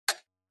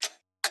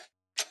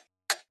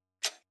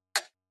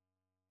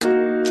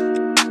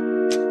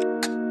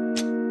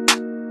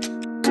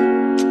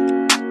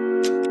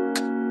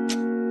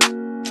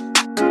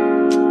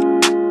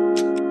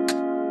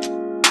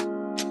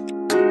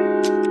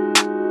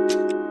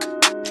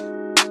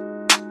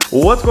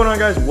What's going on,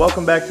 guys?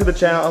 Welcome back to the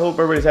channel. I hope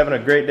everybody's having a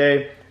great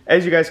day.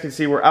 As you guys can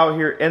see, we're out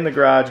here in the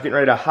garage getting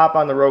ready to hop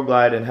on the Road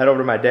Glide and head over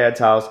to my dad's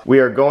house. We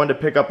are going to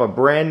pick up a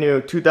brand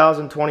new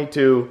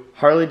 2022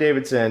 Harley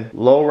Davidson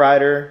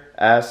Lowrider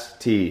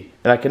ST.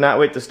 And I cannot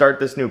wait to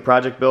start this new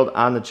project build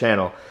on the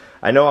channel.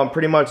 I know I'm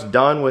pretty much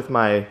done with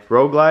my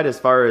Road Glide as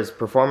far as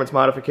performance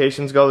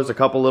modifications go. There's a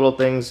couple little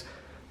things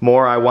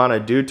more I want to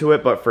do to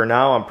it, but for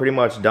now I'm pretty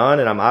much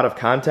done and I'm out of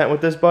content with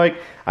this bike.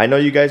 I know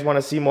you guys want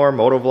to see more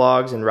moto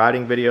vlogs and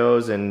riding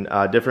videos and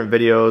different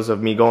videos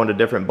of me going to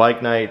different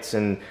bike nights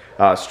and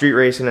street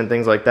racing and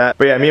things like that.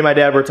 But yeah, me and my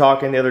dad were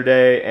talking the other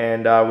day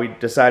and we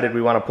decided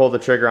we want to pull the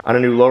trigger on a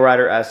new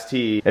Lowrider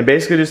ST and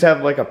basically just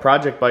have like a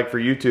project bike for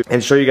YouTube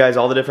and show you guys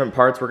all the different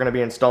parts we're going to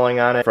be installing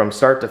on it from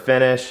start to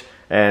finish,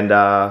 and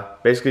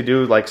basically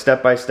do like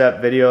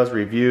step-by-step videos,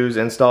 reviews,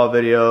 install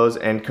videos,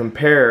 and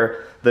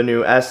compare the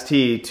new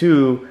ST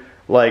to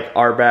like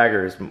our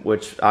baggers,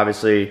 which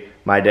obviously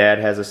my dad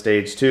has a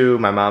stage 2,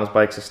 my mom's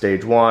bike's a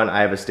stage 1, I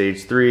have a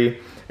stage 3,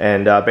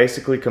 and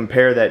basically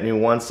compare that new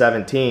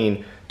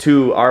 117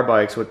 to our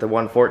bikes with the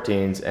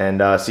 114s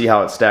and see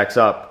how it stacks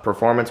up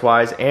performance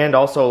wise and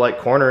also like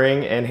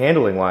cornering and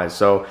handling wise.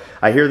 So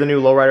I hear the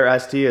new Lowrider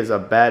ST is a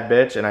bad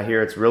bitch and I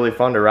hear it's really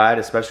fun to ride,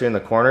 especially in the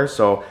corners,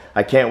 so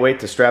I can't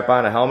wait to strap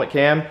on a helmet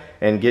cam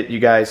and get you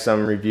guys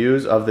some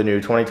reviews of the new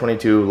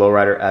 2022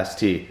 Lowrider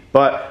ST.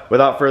 But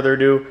without further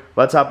ado,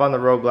 let's hop on the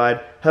Road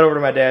Glide, head over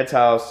to my dad's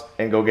house,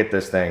 and go get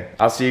this thing.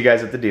 I'll see you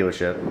guys at the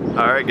dealership.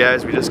 Alright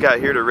guys, we just got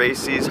here to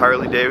Racy's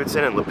Harley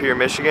Davidson in Lapeer,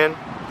 Michigan.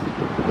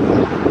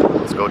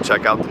 Let's go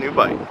check out the new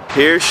bike.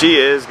 Here she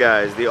is,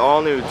 guys, the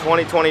all-new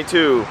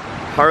 2022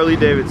 Harley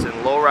Davidson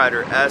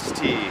Lowrider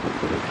ST.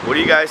 What do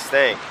you guys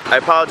think? I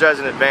apologize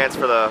in advance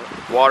for the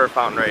water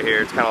fountain right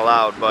here. It's kind of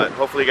loud, but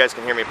hopefully you guys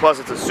can hear me. Plus,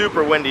 it's a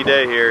super windy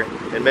day here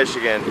in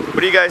Michigan.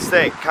 What do you guys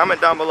think?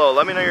 Comment down below.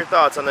 Let me know your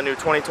thoughts on the new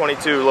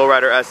 2022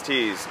 Lowrider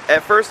STs.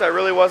 At first, I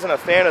really wasn't a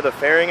fan of the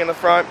fairing in the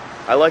front.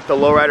 I like the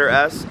Lowrider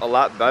S a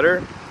lot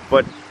better,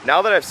 but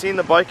now that I've seen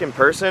the bike in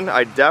person,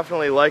 I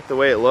definitely like the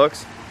way it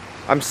looks.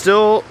 I'm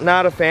still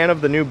not a fan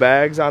of the new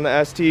bags on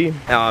the ST.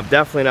 I'm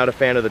definitely not a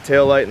fan of the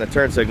taillight and the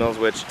turn signals,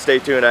 which, stay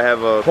tuned, I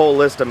have a whole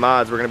list of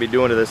mods we're going to be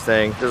doing to this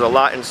thing. There's a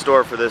lot in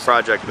store for this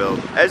project build.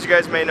 As you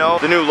guys may know,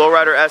 the new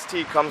Lowrider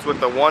ST comes with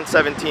the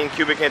 117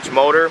 cubic inch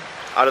motor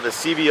out of the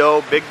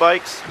CVO big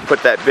bikes.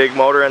 Put that big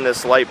motor in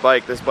this light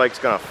bike, this bike's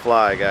going to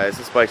fly, guys.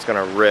 This bike's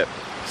going to rip,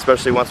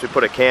 especially once we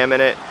put a cam in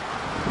it,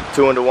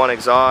 2-into-1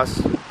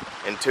 exhaust,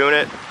 and tune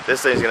it.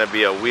 This thing's going to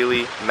be a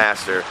wheelie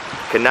master.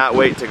 Cannot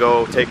wait to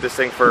go take this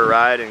thing for a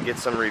ride and get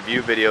some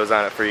review videos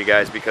on it for you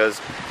guys,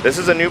 because this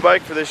is a new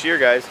bike for this year,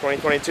 guys.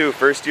 2022,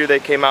 first year they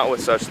came out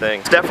with such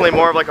things. It's definitely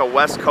more of like a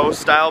West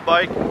Coast style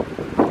bike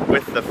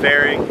with the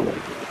fairing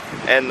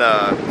and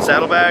the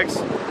saddlebags,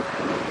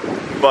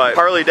 but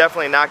Harley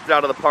definitely knocked it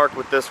out of the park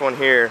with this one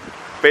here.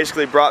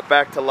 Basically brought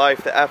back to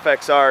life the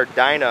FXR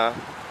Dyna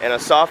and a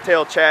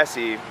soft-tail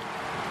chassis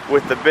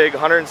with the big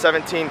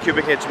 117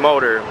 cubic inch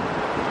motor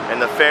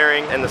and the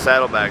fairing and the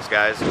saddlebags,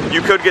 guys. You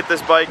could get this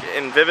bike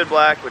in Vivid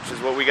Black, which is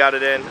what we got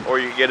it in, or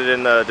you could get it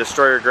in the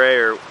Destroyer Gray,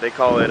 or they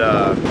call it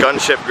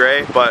Gunship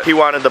Gray, but he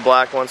wanted the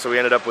black one, so we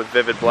ended up with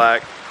Vivid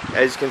Black.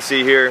 As you can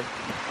see here,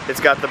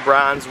 it's got the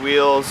bronze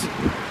wheels,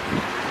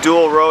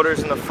 dual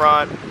rotors in the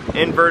front,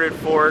 inverted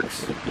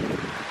forks.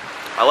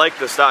 I like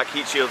the stock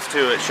heat shields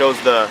too. It shows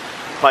the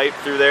pipe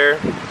through there,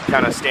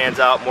 kind of stands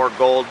out, more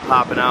gold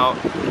popping out.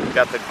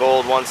 Got the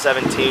gold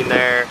 117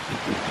 there.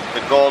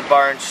 The gold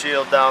bar and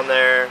shield down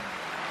there.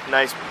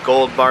 Nice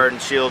gold bar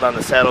and shield on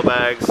the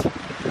saddlebags.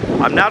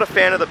 I'm not a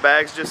fan of the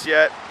bags just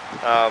yet.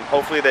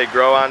 Hopefully they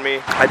grow on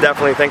me. I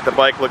definitely think the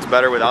bike looks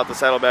better without the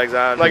saddlebags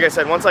on. Like I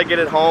said, once I get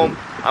it home,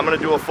 I'm going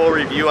to do a full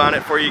review on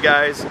it for you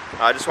guys.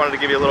 I just wanted to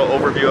give you a little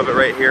overview of it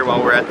right here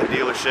while we're at the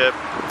dealership.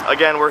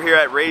 Again, we're here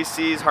at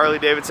Racy's Harley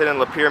Davidson in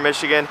Lapeer,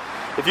 Michigan.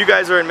 If you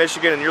guys are in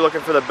Michigan and you're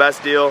looking for the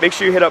best deal, make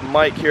sure you hit up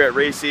Mike here at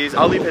Racy's.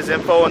 I'll leave his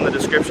info in the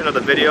description of the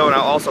video, and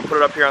I'll also put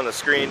it up here on the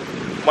screen.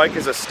 Mike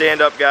is a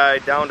stand-up guy,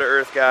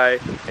 down-to-earth guy,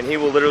 and he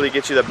will literally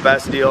get you the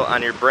best deal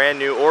on your brand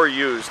new or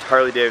used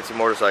Harley Davidson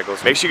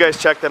motorcycles. Make sure you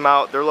guys check them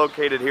out. They're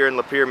located here in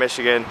Lapeer,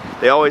 Michigan.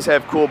 They always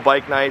have cool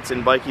bike nights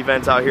and bike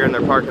events out here in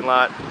their parking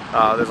lot.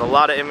 There's a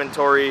lot of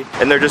inventory,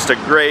 and they're just a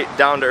great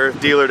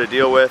down-to-earth dealer to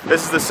deal with.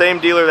 This is the same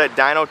dealer that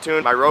dyno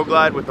tuned my Road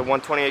Glide with the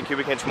 128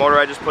 cubic inch motor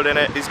I just put in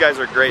it. These guys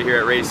are great here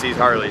at Racy's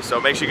Harley, so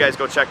make sure you guys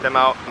go check them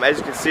out. As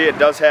you can see, it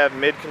does have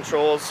mid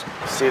controls.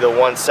 See the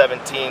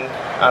 117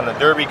 on the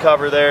derby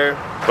cover there.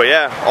 But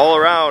yeah, all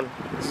around,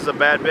 this is a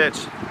bad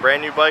bitch.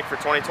 Brand new bike for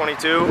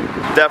 2022.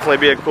 Definitely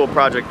be a cool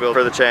project build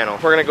for the channel.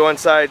 We're gonna go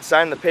inside,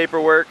 sign the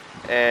paperwork,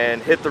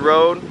 and hit the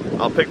road.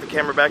 I'll pick the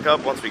camera back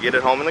up once we get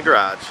it home in the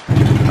garage.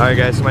 All right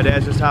guys, so my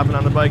dad's just hopping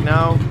on the bike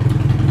now,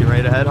 getting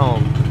ready to head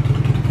home.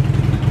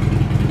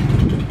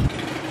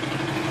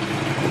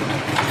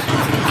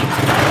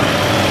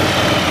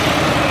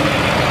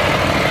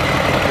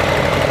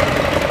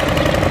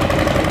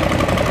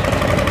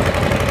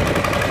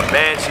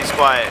 Man, she's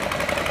quiet.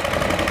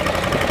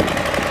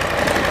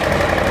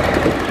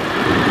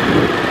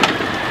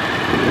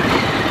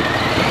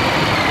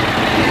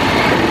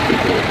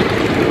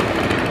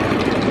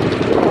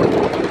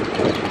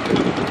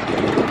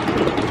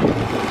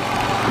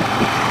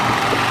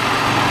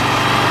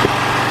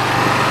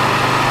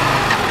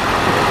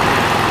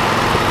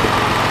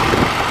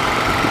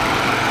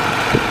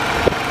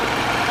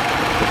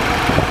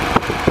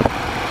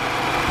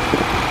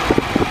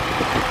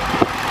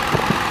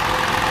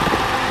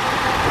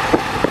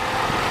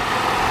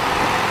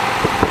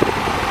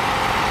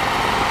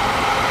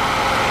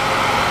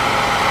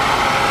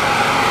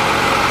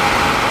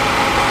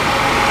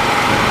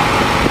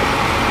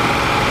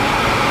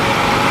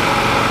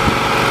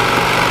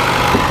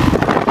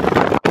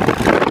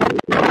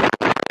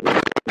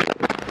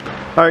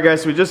 Alright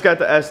guys, so we just got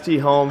the ST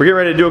home. We're getting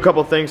ready to do a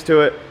couple things to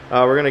it.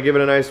 We're going to give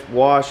it a nice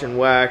wash and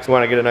wax. We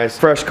want to get a nice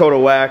fresh coat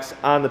of wax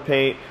on the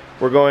paint.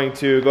 We're going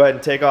to go ahead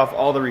and take off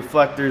all the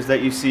reflectors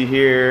that you see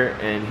here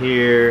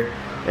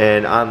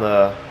and on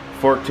the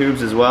fork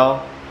tubes as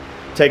well.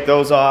 Take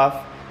those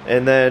off,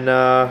 and then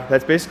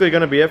that's basically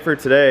going to be it for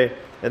today.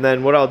 And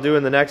then what I'll do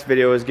in the next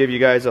video is give you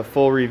guys a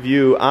full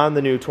review on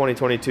the new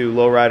 2022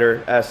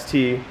 Lowrider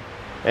ST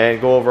and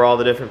go over all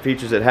the different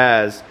features it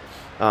has.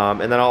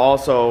 And then I'll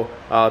also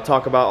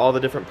talk about all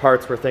the different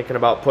parts we're thinking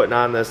about putting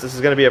on this. This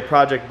is going to be a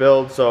project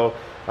build, so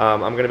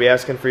I'm going to be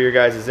asking for your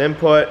guys'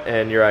 input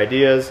and your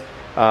ideas.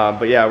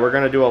 But yeah, we're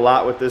going to do a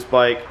lot with this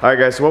bike. Alright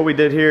guys, so what we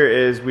did here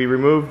is we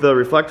removed the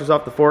reflectors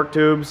off the fork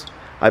tubes.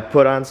 I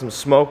put on some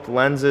smoked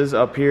lenses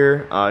up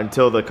here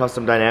until the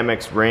Custom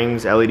Dynamics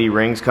rings, LED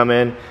rings come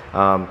in.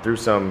 Threw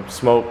some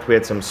smoked, we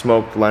had some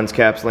smoked lens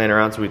caps laying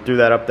around, so we threw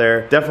that up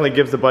there. Definitely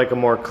gives the bike a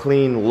more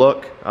clean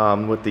look.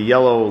 With the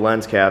yellow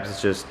lens caps,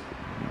 it's just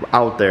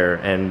out there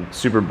and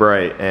super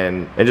bright,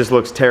 and it just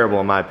looks terrible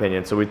in my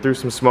opinion. So we threw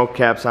some smoke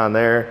caps on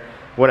there.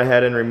 Went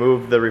ahead and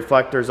removed the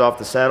reflectors off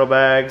the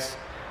saddlebags.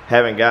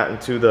 Haven't gotten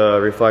to the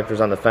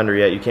reflectors on the fender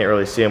yet. You can't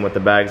really see them with the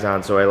bags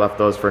on, so I left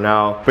those for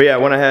now. But yeah, I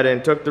went ahead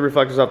and took the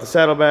reflectors off the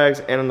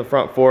saddlebags and on the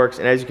front forks,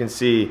 and as you can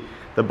see,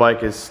 the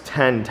bike is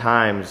 10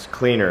 times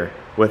cleaner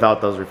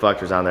without those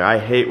reflectors on there. I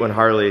hate when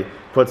Harley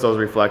puts those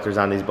reflectors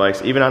on these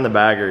bikes, even on the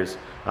baggers.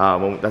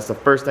 That's the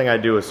first thing I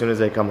do as soon as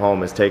they come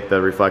home is take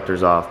the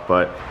reflectors off.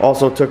 But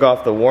also took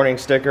off the warning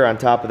sticker on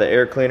top of the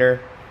air cleaner.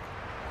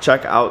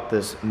 Check out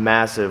this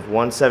massive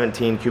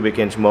 117 cubic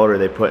inch motor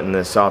they put in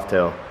this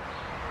Softail.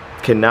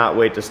 Cannot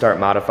wait to start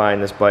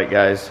modifying this bike,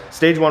 guys.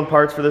 Stage 1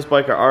 parts for this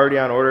bike are already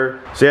on order.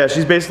 So yeah,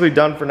 she's basically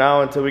done for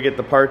now until we get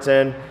the parts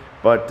in.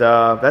 But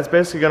that's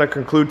basically going to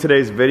conclude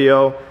today's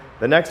video.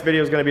 The next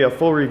video is going to be a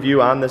full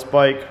review on this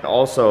bike.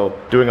 Also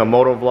doing a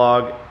moto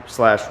vlog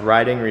 /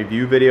 riding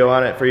review video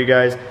on it for you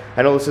guys.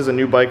 I know this is a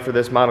new bike for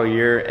this model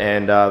year,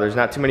 and there's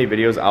not too many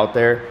videos out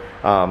there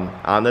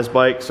on this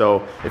bike.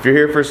 So if you're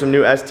here for some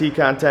new ST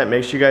content,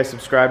 make sure you guys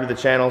subscribe to the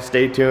channel.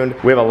 Stay tuned.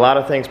 We have a lot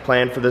of things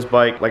planned for this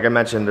bike. Like I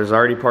mentioned, there's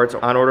already parts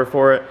on order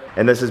for it,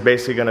 and this is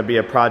basically going to be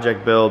a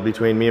project build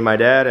between me and my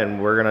dad,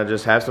 and we're going to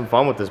just have some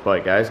fun with this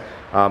bike, guys.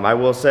 I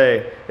will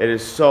say it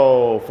is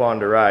so fun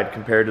to ride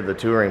compared to the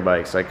touring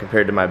bikes, like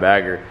compared to my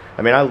bagger.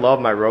 I mean, I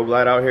love my Road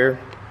Glide out here.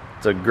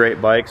 It's a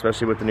great bike,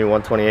 especially with the new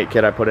 128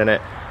 kit I put in it.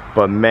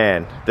 But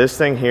man, this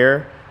thing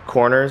here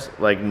corners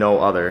like no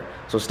other.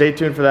 So stay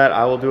tuned for that.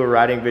 I will do a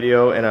riding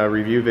video and a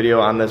review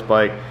video on this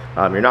bike.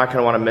 You're not going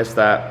to want to miss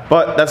that.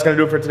 But that's going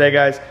to do it for today,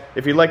 guys.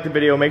 If you liked the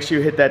video, make sure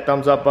you hit that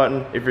thumbs up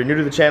button. If you're new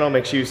to the channel,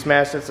 make sure you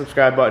smash that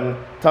subscribe button.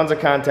 Tons of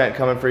content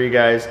coming for you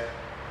guys.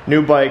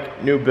 New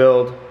bike, new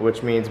build,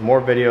 which means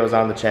more videos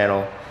on the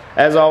channel.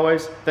 As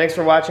always, thanks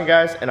for watching,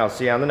 guys, and I'll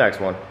see you on the next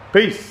one.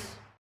 Peace!